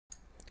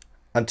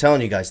I'm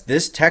telling you guys,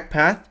 this tech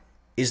path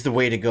is the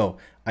way to go.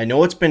 I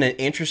know it's been an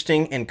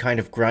interesting and kind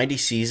of grindy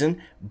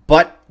season,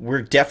 but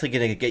we're definitely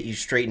going to get you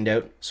straightened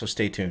out, so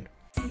stay tuned.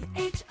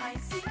 CHICKEN.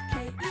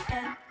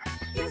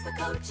 Use the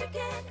code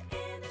chicken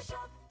in the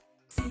shop.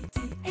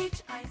 CHICKEN.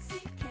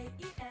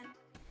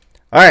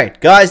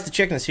 Alright, guys, the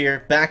chicken is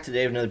here, back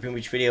today with another Boom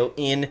Beach video.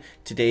 In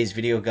today's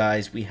video,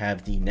 guys, we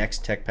have the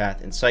next tech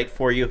path in sight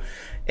for you.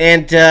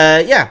 And,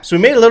 yeah, so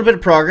we made a little bit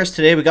of progress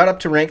today. We got up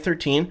to rank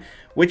 13,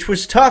 which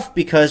was tough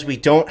because we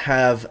don't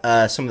have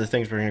some of the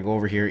things we're going to go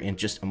over here in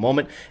just a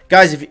moment.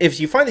 Guys, if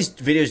you find these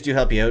videos do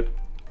help you out,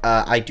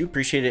 I do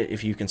appreciate it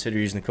if you consider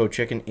using the code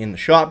chicken in the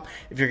shop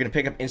if you're going to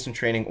pick up instant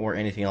training or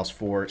anything else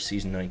for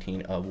Season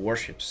 19 of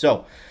Warships.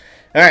 So,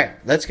 alright,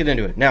 let's get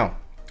into it. Now,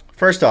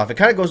 first off, it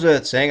kind of goes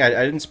without saying, I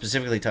didn't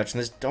specifically touch on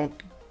this,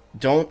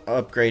 don't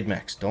upgrade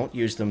mechs. Don't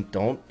use them.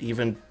 Don't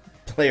even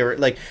play,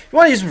 like, if you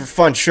want to use them for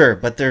fun, sure,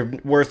 but they're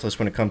worthless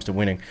when it comes to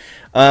winning.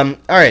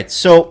 Alright,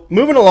 so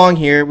moving along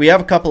here, we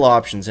have a couple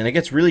options, and it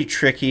gets really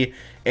tricky,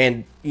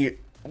 and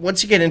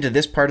once you get into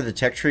this part of the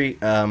tech tree,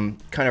 kind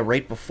of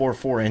right before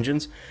 4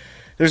 engines,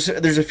 there's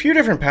a few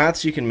different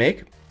paths you can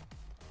make,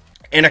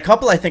 and a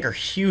couple I think are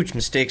huge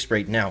mistakes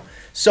right now.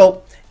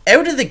 So,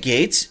 out of the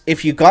gates,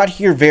 if you got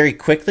here very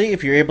quickly,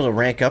 if you're able to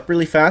rank up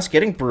really fast,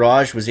 getting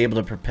Barrage was able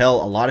to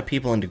propel a lot of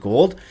people into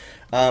gold.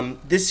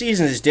 This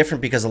season is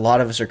different because a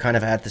lot of us are kind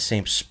of at the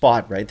same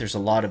spot, right? There's a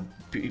lot of,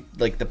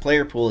 like, the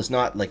player pool is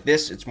not like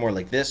this, it's more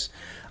like this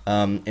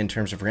in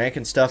terms of rank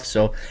and stuff.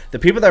 So the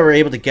people that were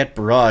able to get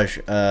Barrage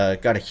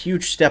got a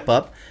huge step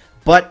up,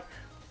 but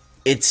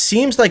it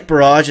seems like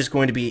Barrage is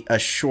going to be a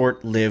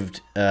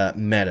short-lived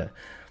meta.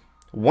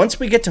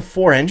 Once we get to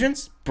 4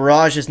 engines,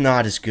 Barrage is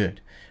not as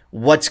good.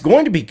 What's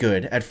going to be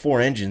good at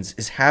 4 engines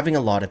is having a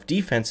lot of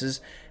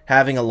defenses,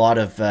 having a lot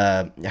of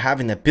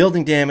having that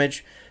building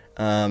damage,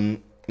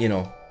 you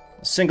know,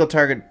 single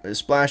target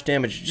splash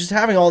damage, just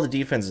having all the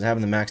defenses,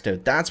 having them maxed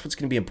out. That's what's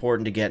going to be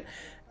important to get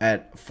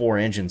at 4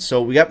 engines.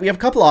 So we have a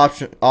couple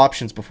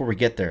options before we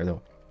get there,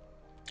 though.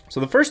 So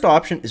the first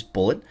option is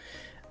Bullet.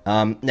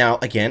 Now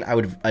again, I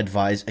would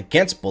advise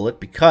against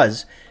Bullet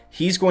because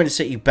he's going to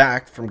set you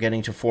back from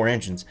getting to 4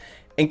 engines.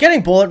 And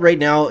getting Bullet right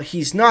now,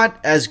 he's not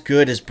as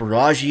good as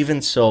Barrage even,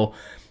 so,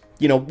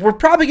 you know, we're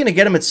probably going to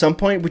get him at some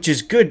point, which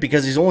is good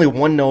because he's only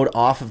 1 node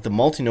off of the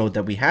multi-node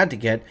that we had to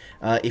get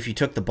if you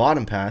took the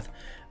bottom path.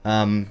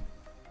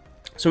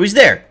 So he's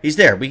there. He's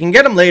there. We can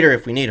get him later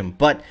if we need him,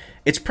 but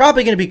it's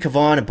probably going to be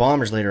Kavan and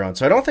Bombers later on,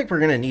 so I don't think we're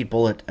going to need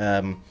Bullet,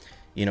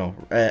 you know,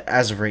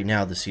 as of right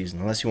now this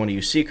season. Unless you want to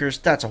use Seekers,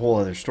 that's a whole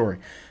other story.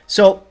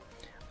 So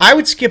I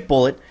would skip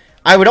Bullet.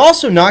 I would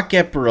also not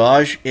get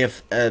Barrage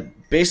if...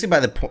 basically, by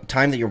the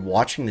time that you're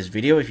watching this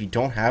video, if you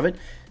don't have it,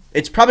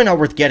 it's probably not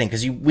worth getting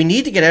because we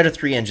need to get out of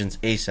 3 engines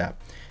ASAP.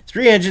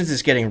 3 engines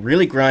is getting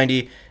really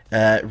grindy,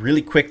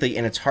 really quickly,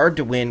 and it's hard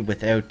to win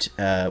without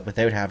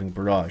having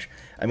Barrage.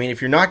 I mean,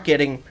 if you're not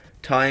getting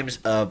times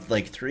of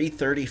like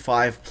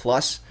 335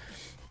 plus,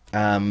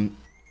 you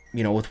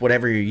know, with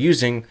whatever you're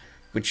using,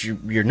 which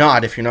you're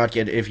not if you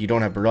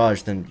don't have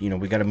Barrage, then you know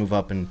we got to move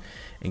up and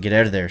get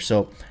out of there.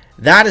 So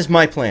that is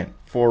my plan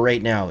for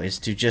right now, is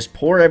to just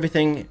pour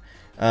everything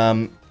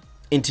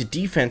into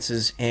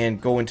defenses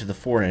and go into the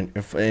 4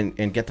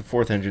 and get the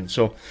 4th engine.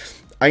 So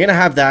I'm gonna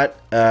have that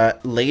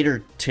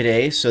later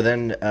today. So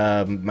then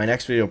my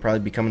next video will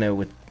probably be coming out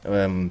with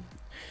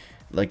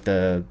like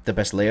the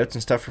best layouts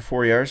and stuff for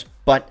 4 years.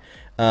 But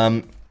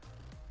the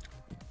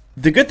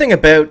good thing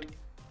about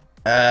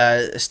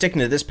sticking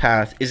to this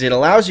path is it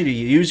allows you to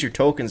use your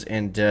tokens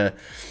and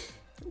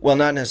well,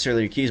 not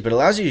necessarily your keys, but it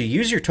allows you to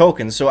use your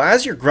tokens. So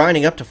as you're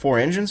grinding up to 4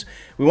 engines,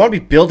 we want to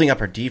be building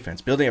up our defense,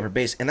 building up our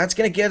base, and that's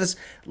going to get us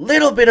a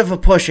little bit of a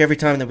push every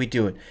time that we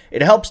do it.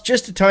 It helps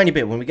just a tiny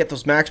bit when we get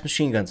those max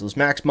machine guns, those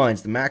max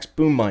mines, the max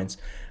boom mines.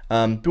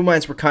 Boom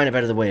mines were kind of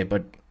out of the way,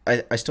 but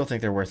I still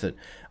think they're worth it.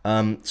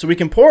 So we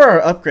can pour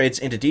our upgrades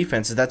into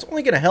defenses. That's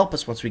only going to help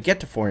us once we get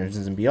to 4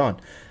 engines and beyond.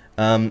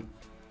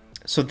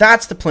 So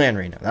that's the plan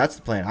right now. That's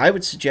the plan. I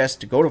would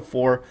suggest to go to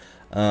 4.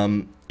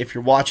 If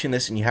you're watching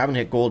this and you haven't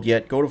hit gold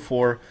yet, go to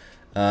 4,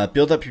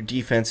 build up your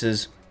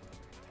defenses.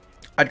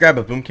 I'd grab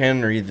a boom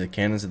cannon or either the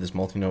cannons of this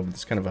multi-node, but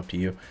it's kind of up to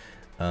you.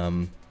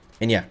 And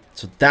yeah,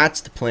 so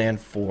that's the plan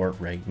for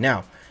right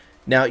now.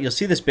 Now, you'll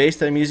see this base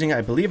that I'm using.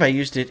 I believe I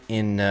used it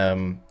in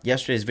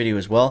yesterday's video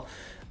as well.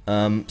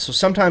 So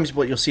sometimes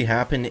what you'll see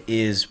happen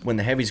is when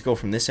the heavies go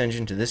from this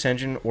engine to this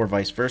engine or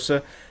vice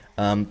versa,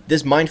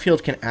 this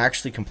minefield can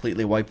actually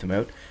completely wipe them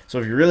out. So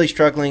if you're really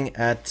struggling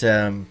at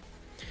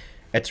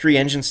 3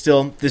 engines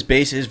still, this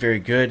base is very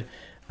good.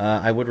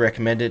 I would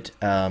recommend it.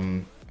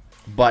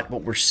 But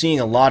what we're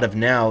seeing a lot of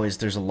now is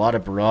there's a lot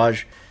of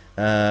Barrage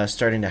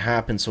starting to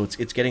happen, so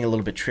it's getting a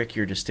little bit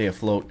trickier to stay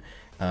afloat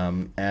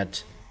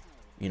at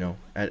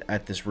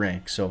this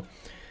rank. So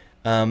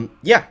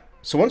yeah,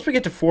 so once we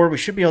get to 4, we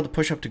should be able to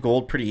push up to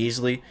gold pretty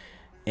easily,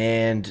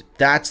 and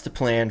that's the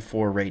plan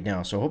for right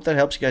now. So I hope that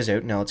helps you guys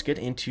out. Now let's get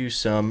into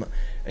some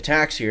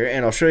attacks here,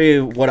 and I'll show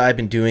you what I've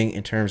been doing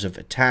in terms of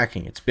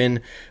attacking. It's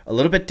been a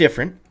little bit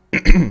different.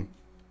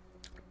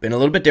 Been a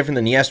little bit different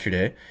than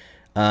yesterday.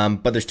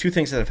 But there's two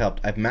things that have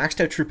helped. I've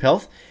maxed out troop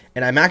health,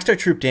 and I maxed out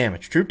troop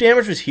damage. Troop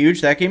damage was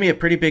huge. That gave me a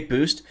pretty big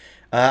boost.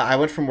 I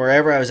went from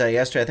wherever I was at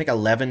yesterday, I think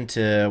 11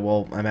 to,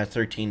 well, I'm at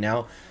 13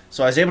 now.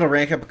 So I was able to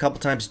rank up a couple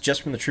times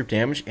just from the troop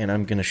damage, and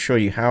I'm going to show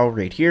you how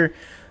right here.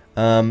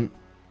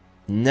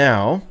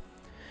 Now,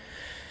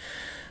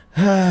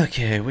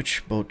 okay,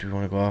 which boat do we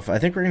want to go off? I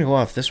think we're going to go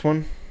off this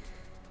one.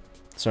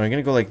 So I'm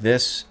going to go like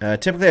this.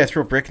 Typically, I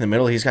throw a brick in the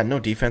middle. He's got no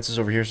defenses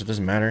over here, so it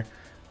doesn't matter.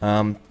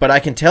 But I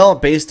can tell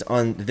based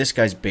on this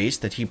guy's base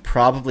that he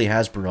probably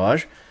has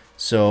barrage.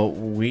 So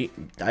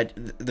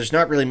there's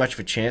not really much of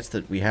a chance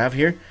that we have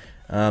here.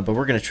 But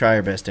we're going to try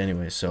our best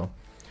anyway. So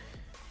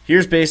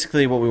here's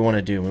basically what we want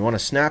to do. We want to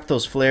snap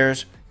those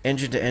flares,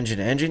 engine to engine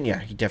to engine. Yeah,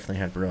 he definitely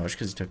had barrage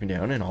because he took me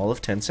down in all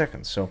of 10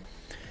 seconds. So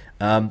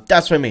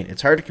that's what I mean.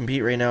 It's hard to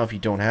compete right now if you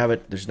don't have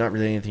it. There's not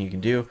really anything you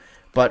can do.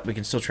 But we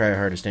can still try our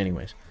hardest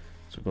anyways.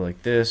 So go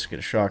like this, get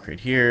a shock right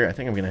here. I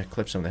think I'm going to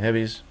clip some of the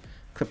heavies.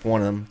 Clip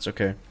one of them, it's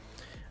okay.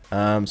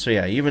 So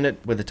yeah, even it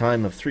with a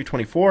time of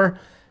 3:24,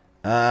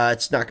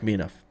 it's not going to be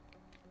enough.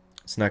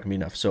 It's not going to be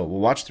enough. So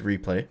we'll watch the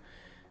replay,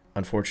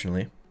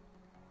 unfortunately.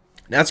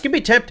 Now it's going to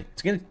be tempting.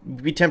 It's going to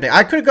be tempting.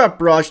 I could have got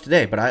barrage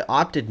today, but I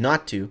opted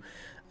not to.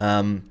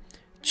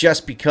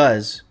 Just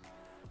because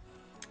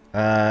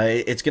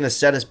it's going to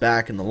set us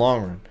back in the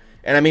long run.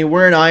 And I mean,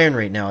 we're in iron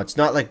right now. It's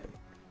not like...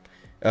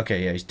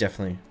 Okay, yeah, he's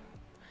definitely...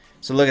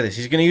 So look at this.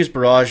 He's going to use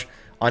barrage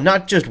on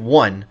not just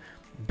one,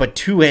 but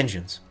 2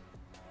 engines.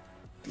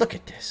 Look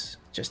at this.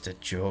 Just a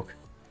joke.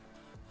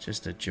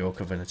 Just a joke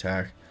of an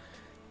attack.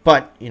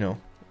 But, you know,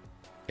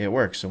 it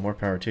works, so more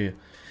power to you.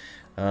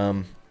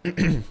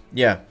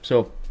 Yeah,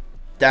 so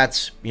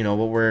that's, you know,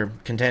 what we're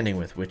contending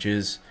with, which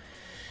is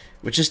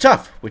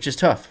tough.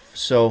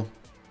 So,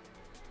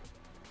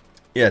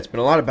 yeah, it's been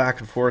a lot of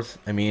back and forth.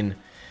 I mean,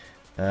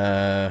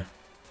 yeah,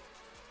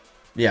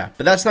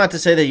 but that's not to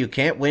say that you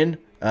can't win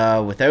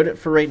without it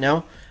for right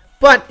now.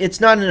 But it's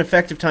not an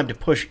effective time to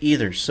push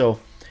either. So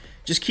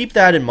just keep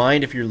that in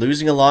mind if you're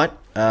losing a lot.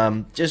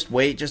 Just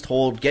wait, just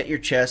hold, get your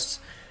chests.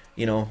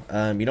 You know,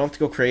 you don't have to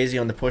go crazy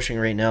on the pushing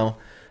right now.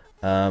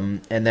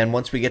 And then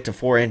once we get to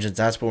 4 engines,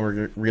 that's when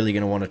we're really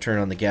going to want to turn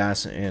on the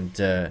gas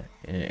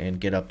and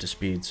get up to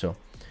speed. So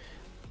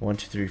 1,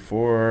 2, 3,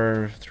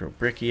 4. Throw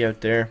Bricky out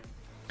there.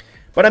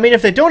 But I mean,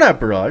 if they don't have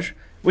barrage,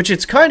 which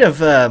it's kind of,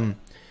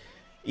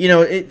 you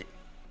know,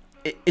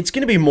 it's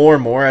going to be more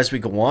and more as we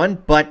go on.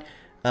 But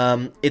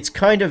it's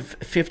kind of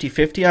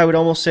 50-50, I would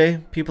almost say.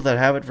 People that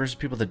have it versus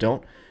people that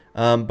don't.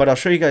 But I'll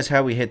show you guys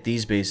how we hit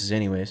these bases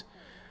anyways.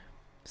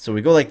 So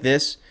we go like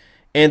this.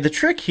 And the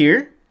trick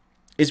here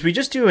is we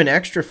just do an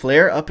extra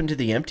flare up into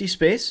the empty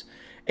space.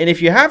 And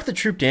if you have the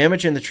troop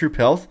damage and the troop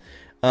health,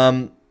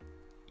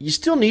 you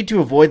still need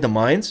to avoid the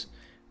mines.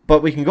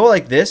 But we can go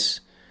like this.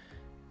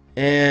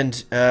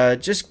 And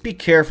just be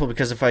careful,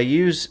 because if I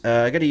use...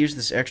 I got to use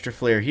this extra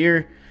flare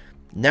here.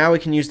 Now we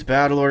can use the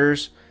battle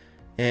orders.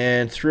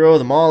 And throw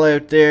them all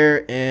out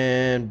there,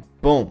 and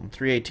boom,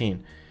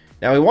 318.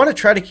 Now we want to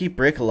try to keep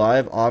Brick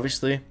alive,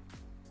 obviously.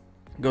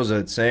 Goes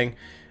without saying.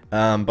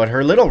 But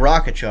her little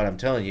rocket shot, I'm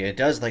telling you, it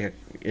does like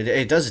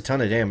it does a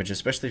ton of damage,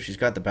 especially if she's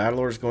got the battle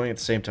orders going at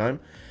the same time.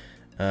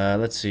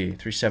 Let's see,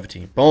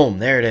 317. Boom,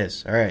 there it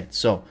is. All right,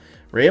 so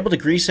we're able to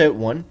grease out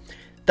one.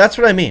 That's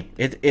what I mean.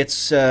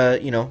 It's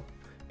you know,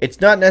 it's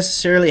not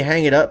necessarily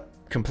hang it up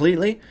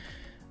completely,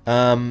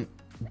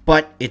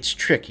 but it's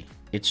tricky.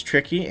 It's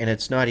tricky, and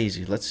it's not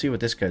easy. Let's see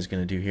what this guy's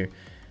going to do here.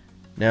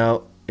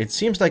 Now, it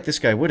seems like this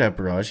guy would have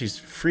barrage. He's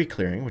free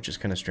clearing, which is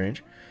kind of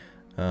strange.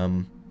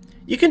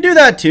 You can do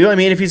that, too. I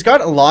mean, if he's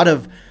got a lot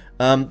of...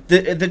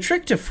 the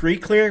trick to free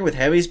clearing with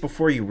heavies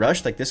before you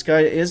rush, like this guy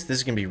is... This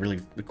is going to be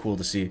really cool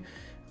to see,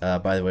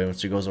 by the way,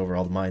 once he goes over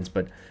all the mines.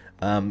 But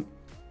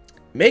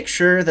make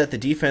sure that the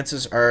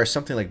defenses are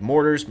something like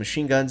mortars,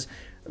 machine guns,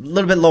 a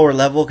little bit lower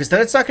level, because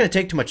then it's not going to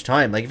take too much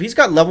time. Like, if he's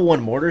got level 1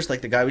 mortars,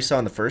 like the guy we saw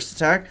in the first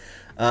attack...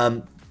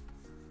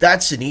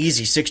 that's an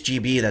easy 6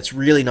 GB. That's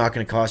really not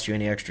going to cost you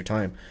any extra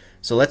time.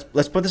 So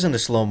let's put this into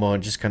slow-mo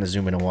and just kind of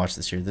zoom in and watch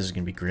this here. This is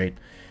going to be great.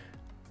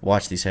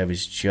 Watch these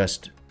heavies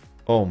just...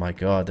 Oh my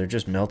god, they're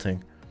just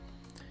melting.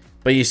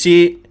 But you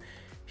see,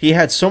 he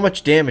had so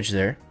much damage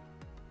there.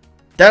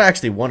 That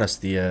actually won us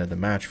the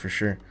match for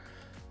sure.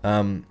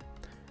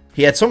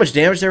 He had so much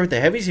damage there with the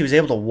heavies, he was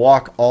able to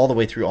walk all the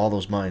way through all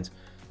those mines.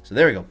 So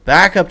there we go.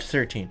 Back up to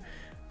 13.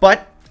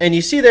 But, and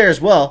you see there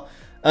as well...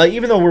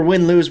 even though we're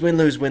win-lose,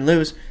 win-lose,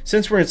 win-lose,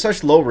 since we're in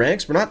such low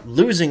ranks, we're not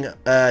losing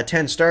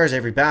 10 stars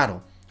every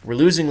battle. We're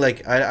losing,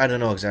 like, I don't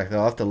know exactly.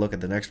 I'll have to look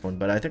at the next one,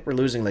 but I think we're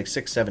losing, like,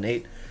 6, 7,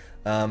 8.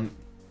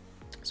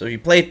 So if you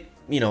play,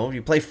 you know, if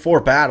you play 4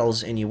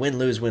 battles and you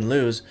win-lose,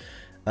 win-lose,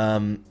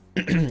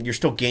 you're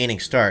still gaining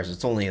stars.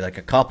 It's only, like,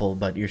 a couple,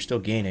 but you're still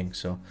gaining,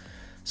 so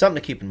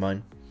something to keep in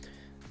mind.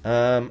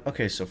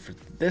 Okay, so for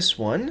this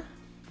one,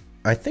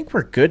 I think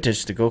we're good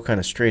just to go kind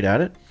of straight at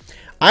it.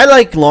 I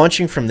like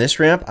launching from this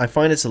ramp. I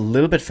find it's a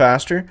little bit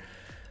faster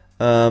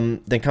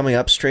than coming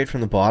up straight from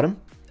the bottom,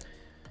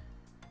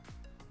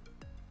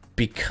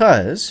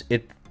 because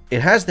it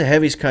has the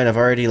heavies kind of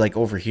already like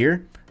over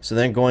here, So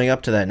then going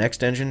up to that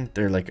next engine,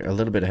 they're like a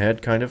little bit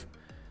ahead, kind of.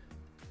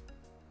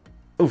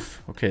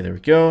 Oof. Okay, there we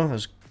go. That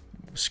was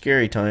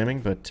scary timing,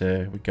 but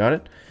we got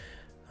it.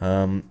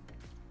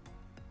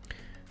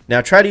 Now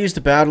try to use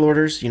the battle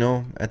orders, you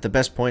know, at the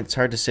best point. It's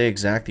hard to say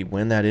exactly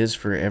when that is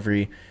for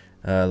every,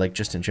 like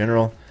just in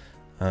general.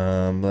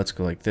 Let's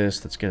go like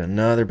this. Let's get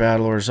another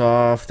battle orders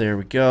off. There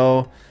we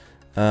go.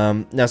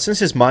 Now since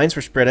his mines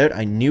were spread out,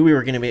 I knew we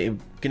were going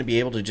to be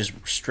able to just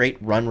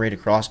straight run right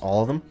across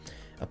all of them.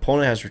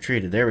 Opponent has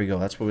retreated. There we go.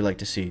 That's what we like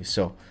to see.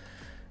 So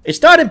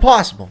it's not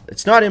impossible.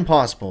 It's not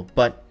impossible,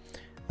 but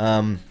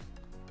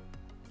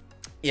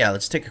yeah,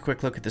 let's take a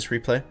quick look at this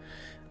replay.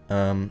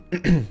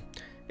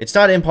 It's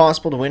not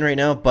impossible to win right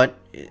now, but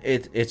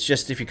it's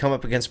just if you come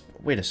up against...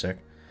 Wait a sec.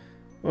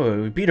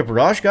 Oh, we beat a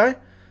barrage guy?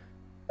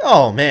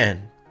 Oh,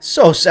 man.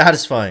 So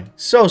satisfying.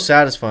 So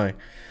satisfying.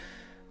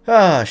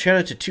 Ah, shout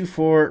out to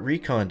 2-4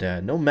 Recon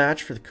Dad. No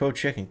match for the code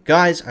chicken.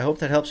 Guys, I hope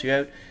that helps you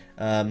out.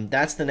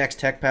 That's the next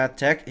tech path.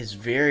 Tech is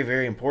very,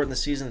 very important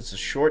this season. It's a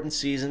shortened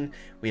season.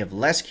 We have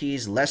less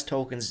keys, less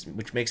tokens,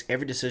 which makes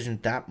every decision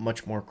that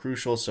much more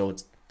crucial. So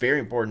it's very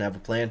important to have a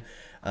plan.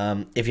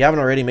 If you haven't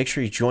already, make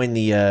sure you join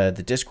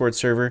the Discord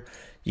server.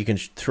 You can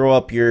throw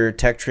up your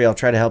tech tree. I'll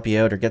try to help you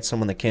out or get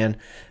someone that can.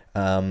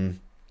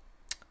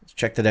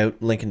 Check that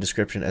out. Link in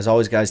description. As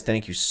always, guys,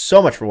 thank you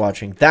so much for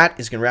watching. That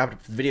is going to wrap it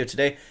up for the video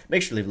today.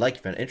 Make sure to leave a like if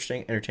you found it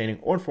interesting, entertaining,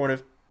 or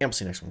informative. And we'll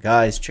see you next one,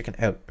 guys. Check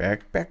it out.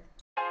 Back.